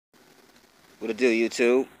What it do,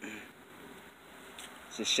 YouTube?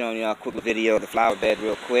 Just showing y'all a quick video of the flower bed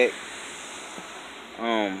real quick.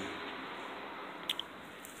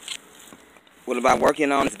 What I'm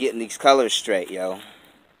working on is getting these colors straight, yo.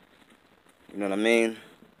 You know what I mean?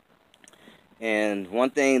 And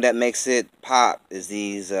one thing that makes it pop is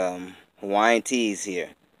these Hawaiian teas here.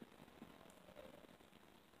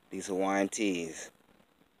 These Hawaiian teas.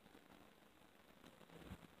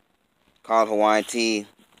 Called Hawaiian tea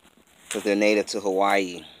because they're native to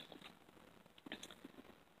Hawaii.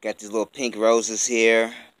 Got these little pink roses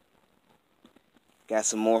here. Got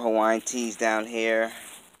some more Hawaiian teas down here.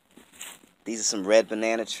 These are some red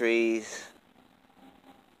banana trees.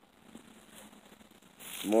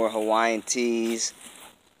 More Hawaiian teas.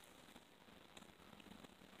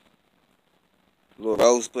 Little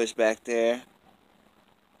rose bush back there.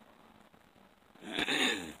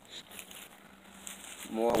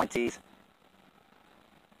 More Hawaiian teas.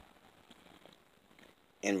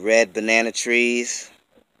 And red banana trees.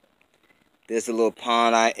 There's a little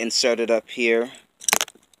pond I inserted up here.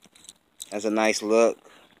 Has a nice look.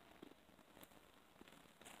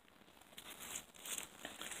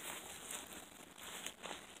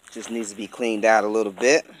 Just needs to be cleaned out a little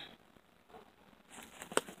bit.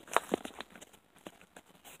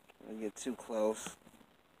 Don't get too close.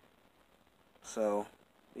 So,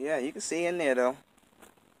 yeah, you can see in there though.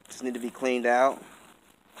 Just need to be cleaned out.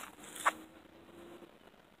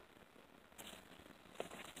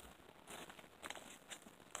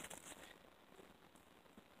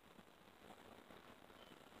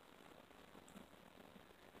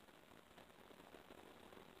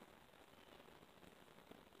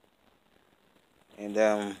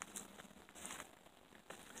 And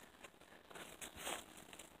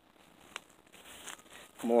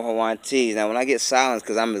more Hawaiian teas. Now when I get silence,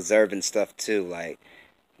 because I'm observing stuff too, like,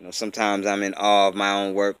 you know, sometimes I'm in awe of my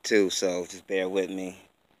own work too, so just bear with me.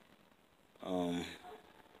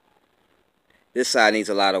 This side needs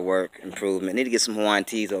a lot of work, improvement. Need to get some Hawaiian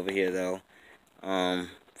teas over here though,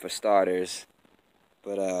 for starters.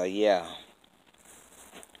 But yeah,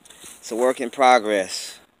 it's a work in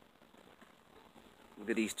progress. Look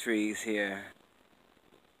at these trees here.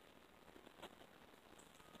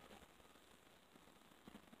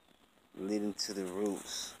 Leading to the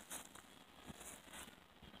roots.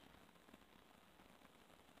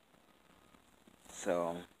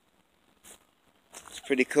 So it's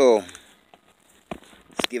pretty cool.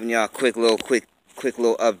 Just giving y'all a quick little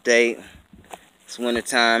update. It's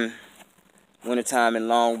wintertime. Wintertime in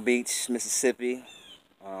Long Beach, Mississippi.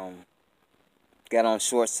 Got on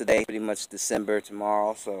shorts today, pretty much December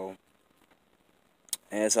tomorrow, so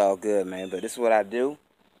and it's all good, man. But this is what I do,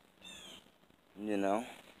 you know,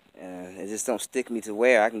 and it just don't stick me to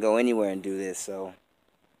where I can go anywhere and do this. So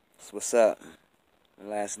that's what's up.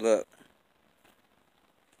 Last look.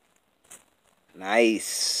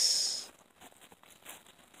 Nice.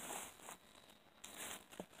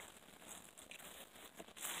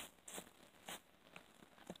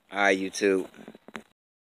 All right, YouTube.